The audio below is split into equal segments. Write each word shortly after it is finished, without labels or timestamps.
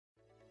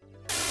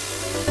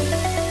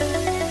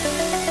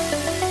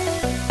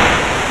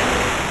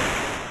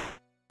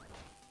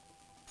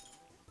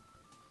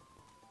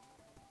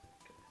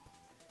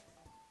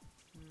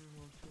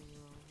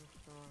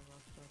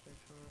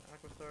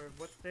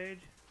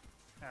stage?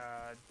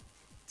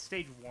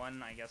 Stage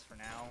 1, I guess, for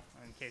now,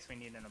 in case we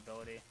need an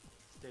ability.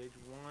 Stage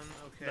 1,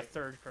 okay. The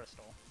third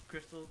crystal.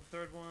 Crystal, the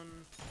third one.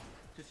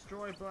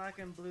 Destroy black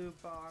and blue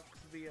box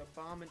via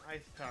bomb and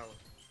ice power.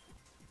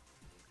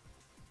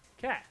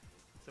 Okay.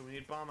 So we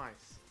need bomb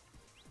ice.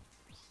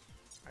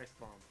 Ice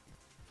bomb.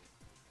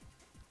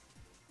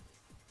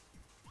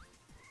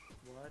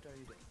 What are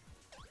you doing?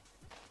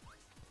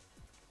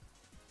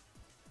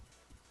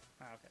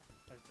 Okay.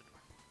 There's the door.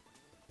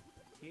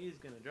 He's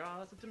gonna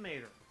draw us a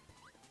tomato.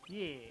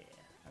 Yeah.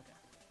 Okay.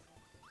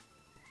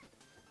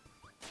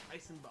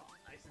 Ice and bomb.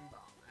 Ice and bomb.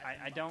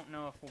 I don't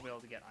know if we'll be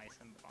able to get ice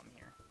and bomb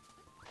here.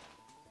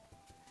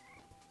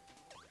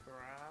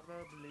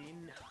 Probably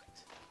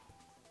not.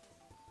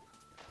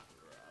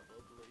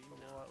 Probably But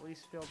not. we'll at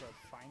least be able to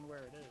find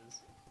where it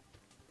is.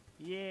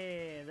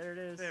 Yeah, there it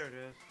is. There it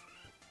is.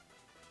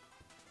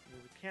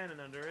 There's a cannon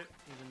under it,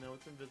 even though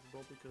it's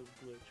invisible because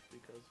glitch,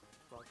 because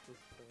fuck this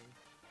thing.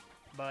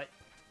 But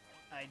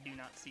I do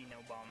not see no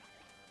bomb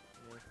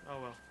Yeah.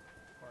 Oh well.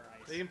 or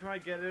ice. You can probably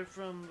get it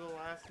from the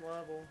last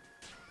level.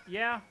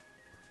 Yeah.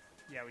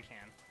 Yeah, we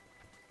can.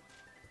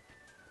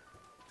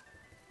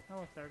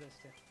 Oh, look, there it is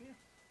too. Yeah.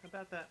 How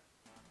about that?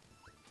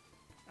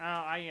 Oh,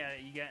 I get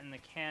it. You get in the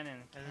cannon.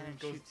 The And then cannon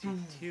it goes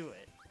shoots you to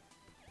it.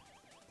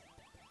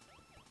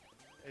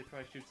 It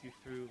probably shoots you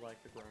through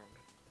like the ground.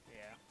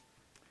 Yeah.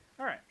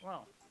 All right.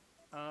 Well,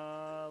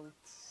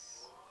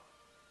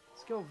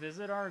 let's go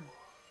visit our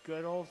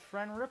good old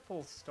friend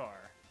Ripple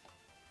Star.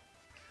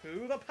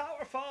 To the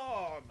power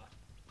farm.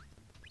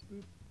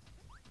 Boop,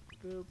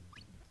 boop,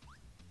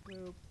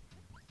 boop.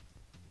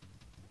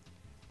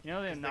 You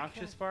know the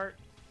obnoxious part?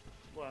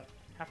 What?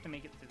 Have to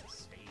make it through the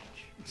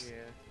stage.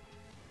 Yeah.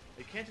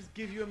 They can't just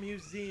give you a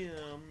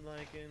museum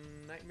like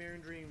in Nightmare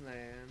in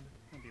Dreamland.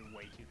 It'd be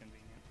way too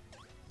convenient.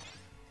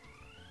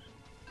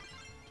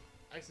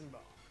 Ice and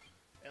bomb.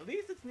 At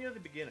least it's near the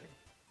beginning.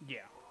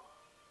 Yeah.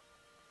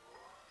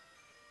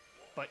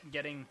 But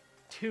getting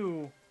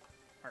to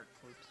art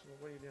flutes. Well,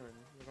 what are you doing?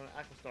 We're going to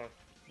Aqua Star.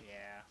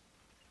 Yeah.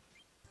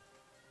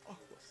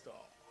 Aqua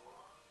Star.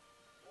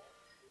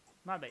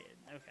 My bad.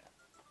 Okay.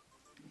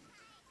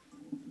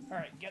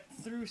 Alright, get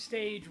through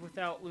stage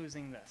without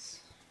losing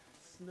this.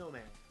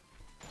 Snowman.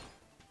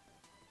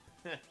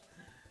 Hey,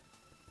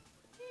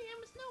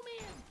 I'm a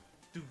snowman.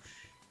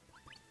 Douche.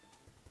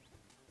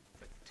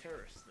 It's like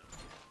terrorist snowman.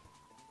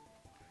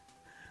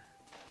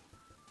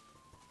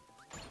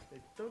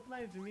 Don't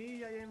mind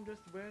me, I am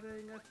just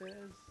wearing a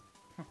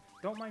fez.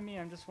 Don't mind me,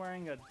 I'm just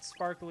wearing a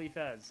sparkly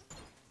fez.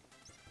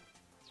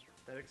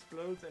 That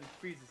explodes and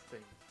freezes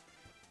things.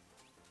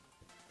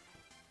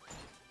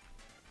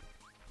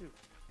 Ooh,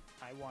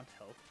 I want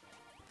help.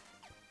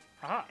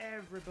 Haha!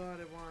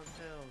 Everybody wants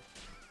help.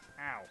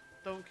 Ow.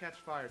 Don't catch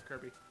fire,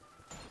 Kirby.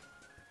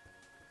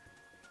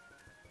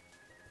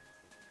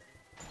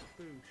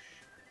 Boosh.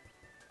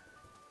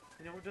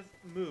 You know what? Just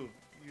move.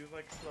 You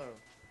like slow.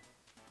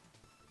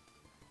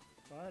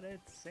 But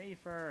it's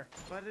safer.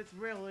 But it's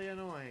really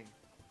annoying.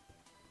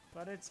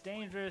 But it's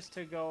dangerous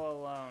to go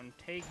alone.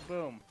 Take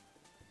boom.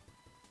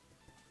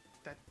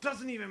 That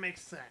doesn't even make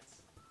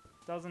sense.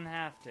 Doesn't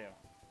have to.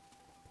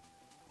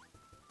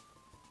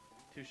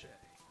 Touche.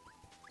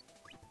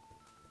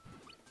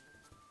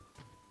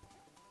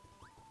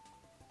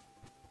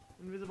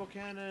 Invisible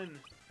cannon.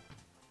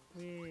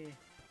 Wee.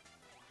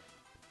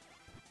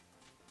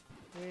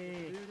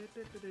 Wee.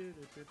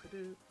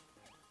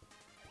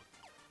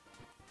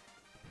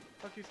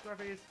 Fuck you,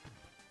 Scarface.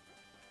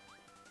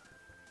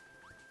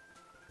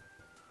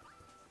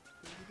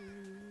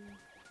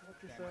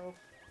 Help yourself.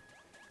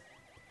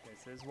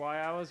 This is why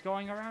I was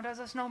going around as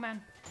a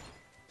snowman.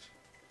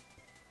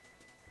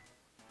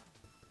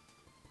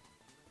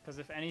 Because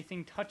if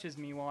anything touches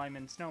me while I'm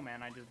in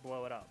snowman, I just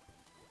blow it up.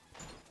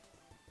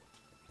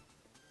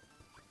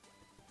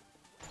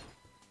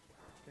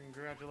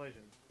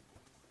 Congratulations.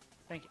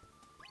 Thank you.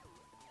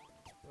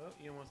 Well,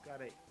 you almost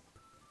got 8.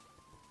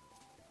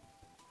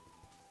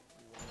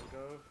 You want to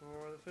go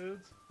for the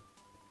foods?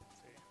 Let's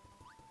see.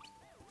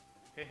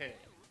 Hey, hey.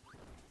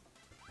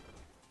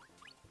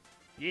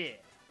 Yeah.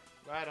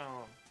 Right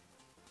on.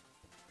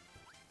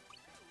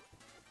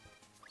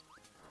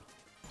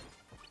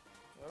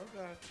 Oh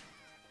god.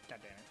 God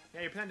damn it.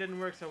 Yeah, your plan didn't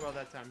work so well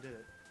that time, did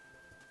it?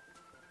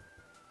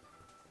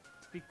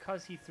 It's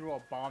because he threw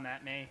a bomb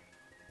at me.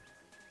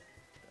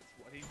 That's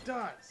what he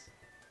does.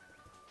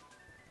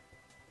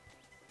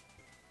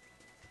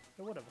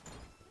 It would have.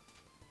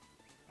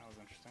 That was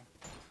interesting.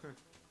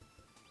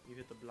 You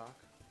hit the block.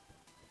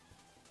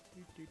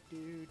 Do,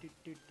 do, do,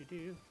 do, do,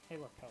 do. Hey,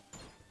 look, help.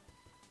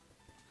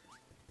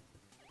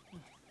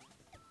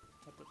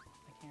 What the?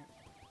 I can't.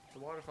 The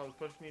waterfall was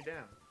pushing you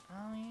down.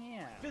 Oh,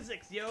 yeah.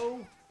 Physics,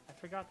 yo! I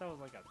forgot that was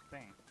like a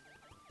thing.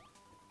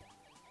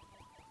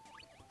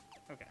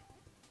 Okay.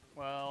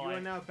 Well, You are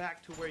now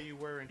back to where you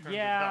were in terms of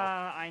health.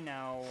 yeah, I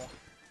know.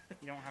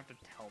 You don't have to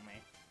tell me.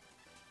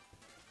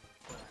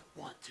 But I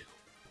want to.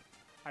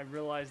 I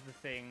realize the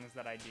things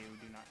that I do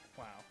not...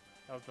 Wow.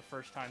 That was the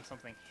first time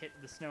something hit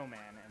the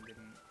snowman and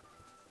didn't...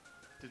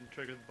 Didn't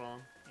trigger the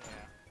bomb.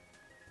 Yeah.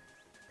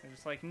 They're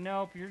just like,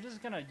 nope, you're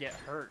just gonna get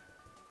hurt.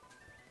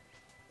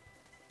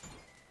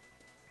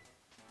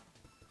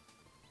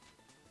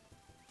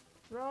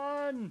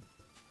 Run!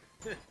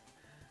 Can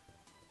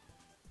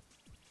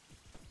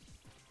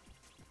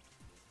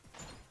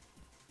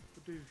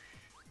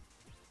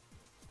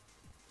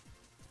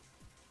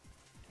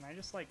I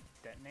just, like,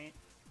 detonate,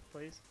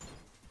 please?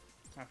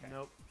 Okay.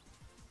 Nope.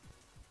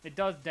 It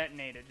does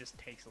detonate, it just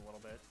takes a little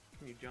bit.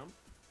 Can you jump?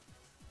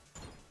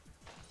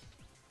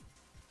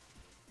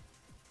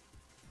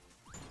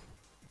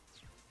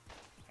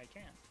 I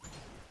can.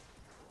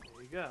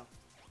 There you go.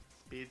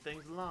 Speed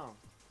things along.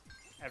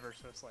 Ever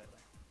so slightly.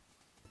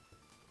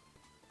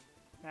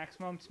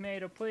 Maximum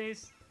tomato,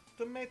 please.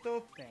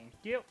 Tomato. Thank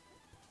you.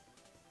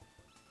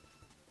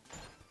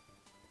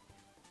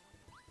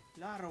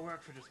 Lot of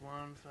work for just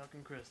one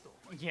fucking crystal.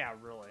 Yeah,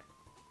 really.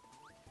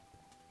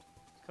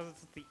 Because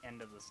it's at the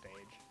end of the stage.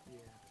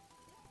 Yeah.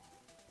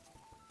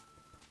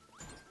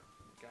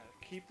 You gotta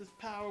keep this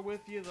power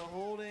with you the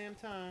whole damn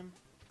time.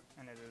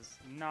 And it is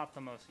not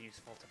the most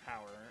useful to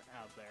power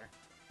out there.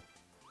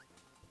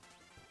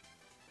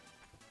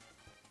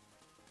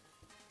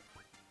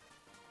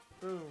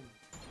 Boom.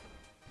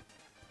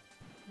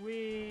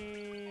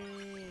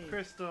 Whee!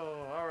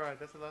 Crystal. Alright,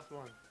 that's the last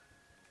one.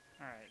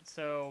 Alright,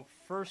 so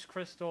first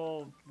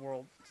crystal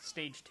world,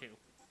 stage 2.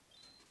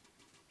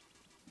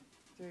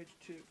 Stage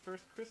 2.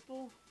 First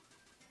crystal.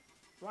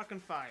 Rock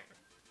and fire.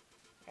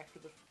 After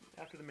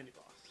the mini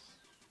boss.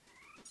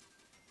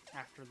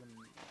 After the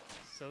mini boss.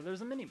 So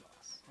there's a mini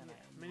boss. And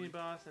Yeah, mini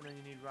boss, and then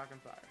you need rock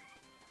and fire.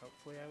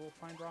 Hopefully I will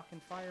find rock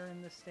and fire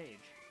in this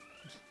stage.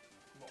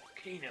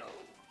 Volcano.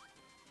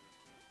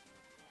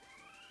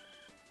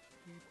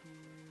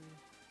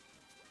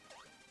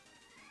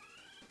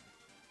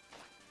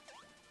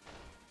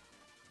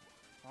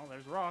 Oh,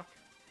 there's rock.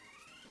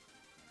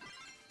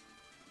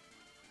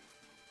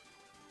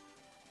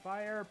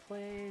 Fire,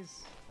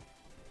 please.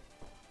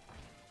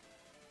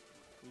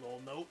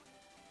 Lol, nope.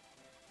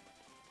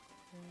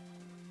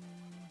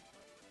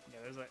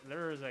 Yeah,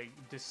 there is a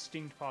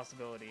distinct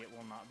possibility it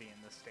will not be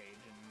in this stage,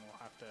 and we'll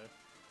have to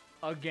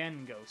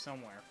again go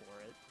somewhere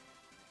for it.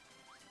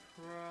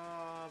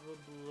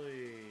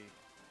 Probably.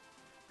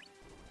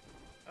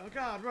 Oh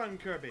god, run,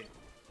 Kirby!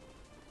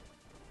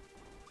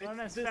 Run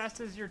as fast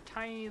as your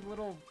tiny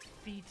little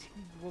feet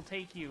will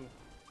take you,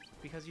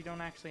 because you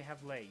don't actually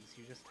have legs,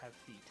 you just have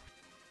feet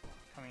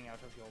coming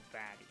out of your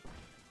body.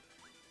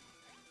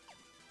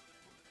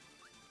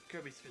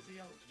 Kirby's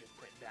physiology just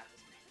played back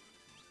with me.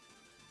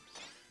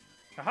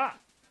 Haha!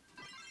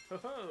 Ho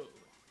ho!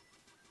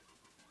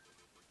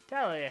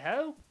 Tally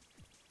ho!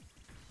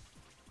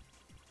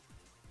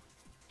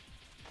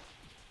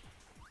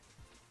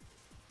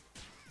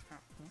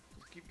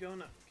 Just keep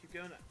going up, keep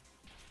going up.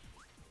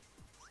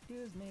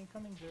 Excuse me,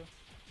 coming through.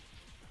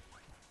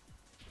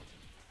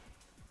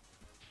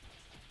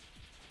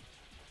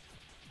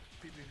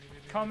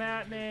 Come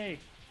at me!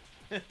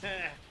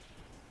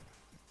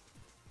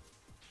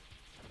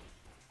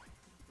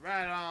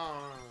 Right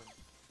on!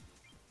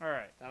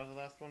 Alright. That was the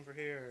last one for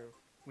here.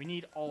 We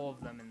need all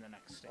of them in the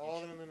next stage.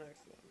 All of them in the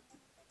next one.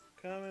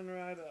 Coming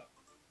right up.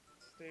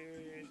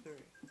 Stage 3.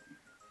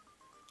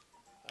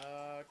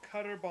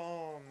 Cutter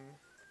bomb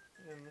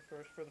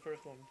for the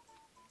first one.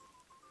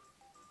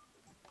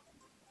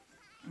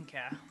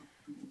 Okay.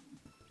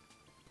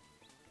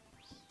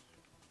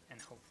 And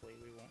hopefully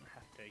we won't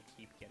have to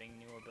keep getting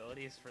new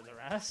abilities for the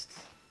rest.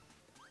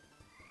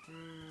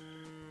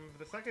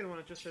 The second one,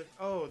 it just says,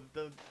 oh,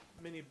 the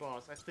mini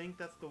boss. I think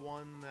that's the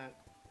one that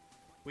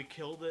we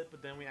killed it,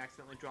 but then we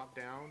accidentally dropped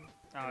down.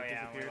 Oh it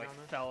yeah, we disappeared like on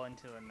us. fell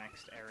into the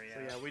next area.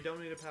 So yeah, we don't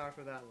need a power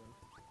for that one.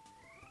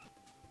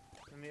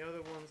 And the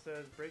other one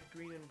says, break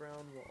green and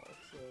brown wall.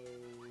 So,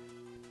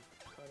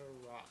 cut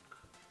a rock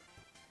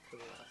for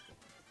the last one.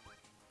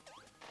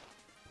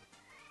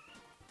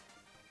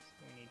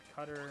 So we need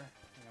cutter,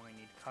 and then we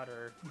need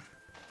cutter.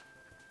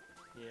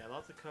 Yeah,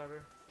 lots of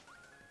cutter.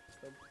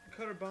 So,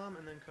 cutter bomb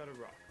and then cutter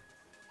rock.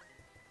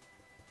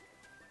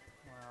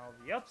 Well,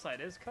 the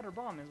upside is cutter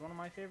bomb is one of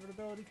my favorite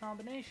ability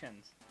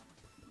combinations.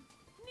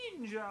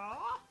 Ninja!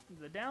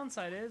 The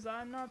downside is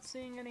I'm not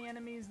seeing any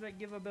enemies that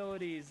give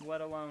abilities,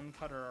 let alone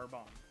cutter or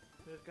bomb.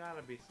 There's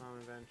gotta be some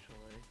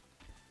eventually.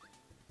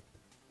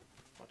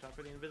 Watch out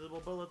for the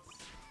invisible bullets.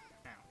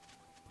 Ow.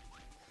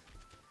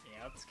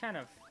 Yeah, it's kind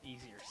of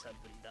easier said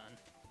than done.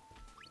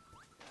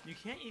 You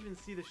can't even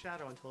see the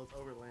shadow until it's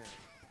over land.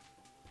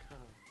 Come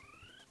on.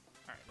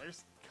 Alright,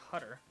 there's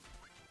cutter.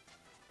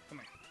 Come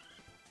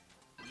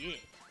here. Yeah.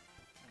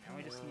 And now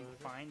we just need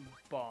to find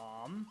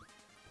bomb.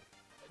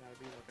 Gotta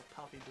be like a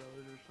Poppy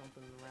Bros or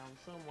something around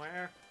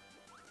somewhere.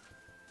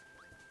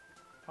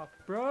 Pop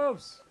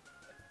Bros!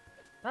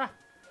 Ah!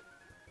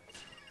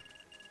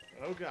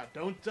 Oh god,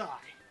 don't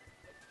die!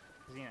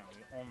 Because, you know,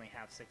 we only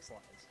have 6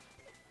 lives.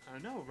 I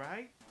know,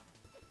 right?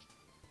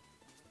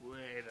 Wait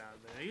a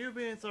minute, you're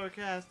being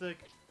sarcastic.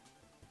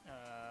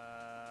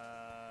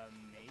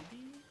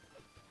 Maybe?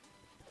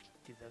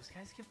 Do those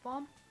guys give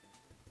bomb?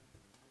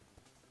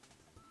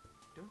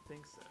 Don't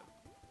think so.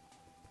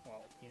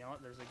 Well, you know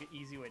what? There's an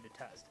easy way to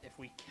test. If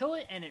we kill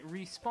it and it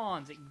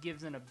respawns, it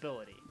gives an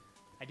ability.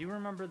 I do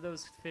remember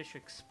those fish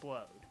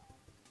explode.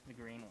 The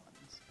green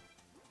ones.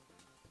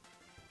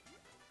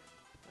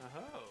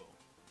 Oh.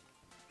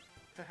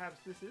 Perhaps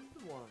this is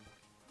the one.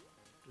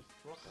 Just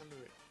walk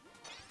under it.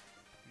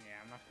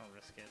 Yeah, I'm not gonna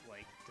risk it,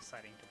 like,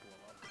 deciding to blow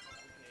up. Okay,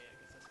 I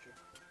guess that's true.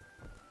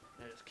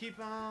 Now just keep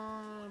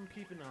on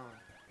keeping on.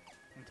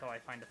 Until I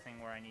find a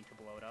thing where I need to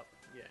blow it up.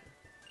 Yeah.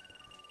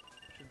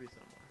 Should be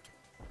somewhere.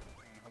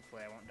 And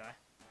hopefully I won't die.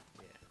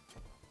 Yeah.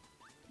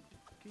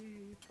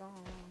 Keep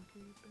on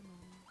keeping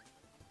on.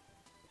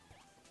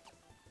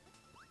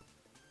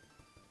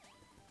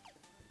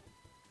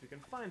 If you can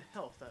find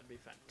health, that'd be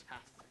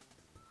fantastic.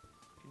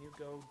 Can you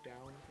go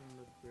down from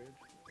the bridge?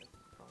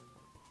 Probably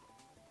not.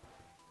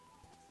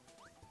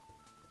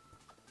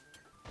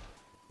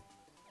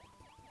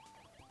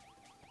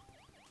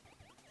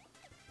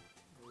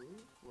 Ooh,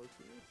 what's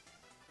this?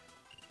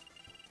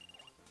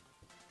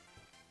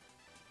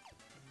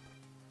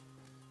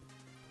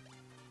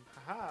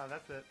 Haha,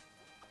 that's it.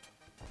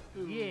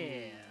 Ooh.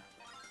 Yeah!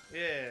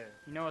 Yeah.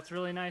 You know what's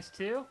really nice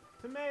too?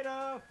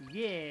 Tomato!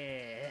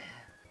 Yeah!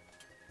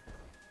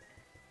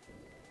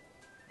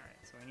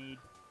 Alright, so we need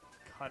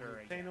cutter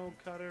again. Volcano,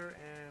 cutter,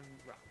 and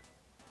rock.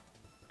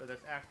 But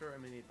that's after a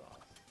mini boss.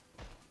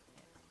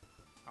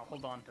 I'll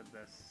hold on to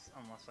this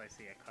unless I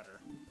see a cutter.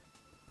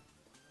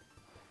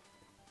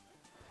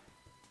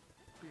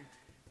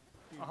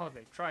 Oh,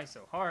 they try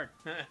so hard.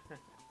 There's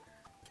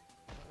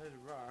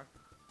a rock.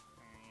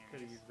 Yeah,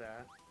 Could have used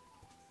that.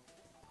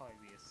 probably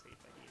be a safe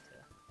idea to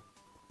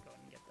go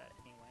and get that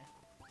anyway.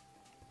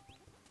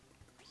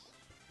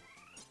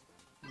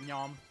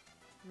 Yum.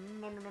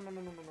 No.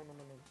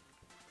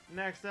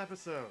 Next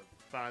episode,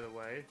 by the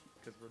way,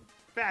 because we're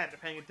bad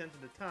at paying attention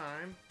to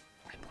time.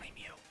 I blame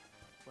you.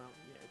 Well,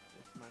 yeah,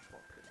 it's my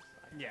fault, Chris.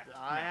 Yeah.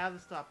 I have the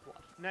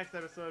stopwatch. Next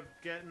episode,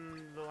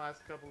 getting the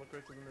last couple of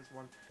crystals in this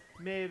one.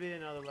 Maybe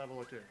another level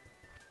or two.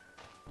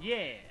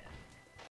 Yeah.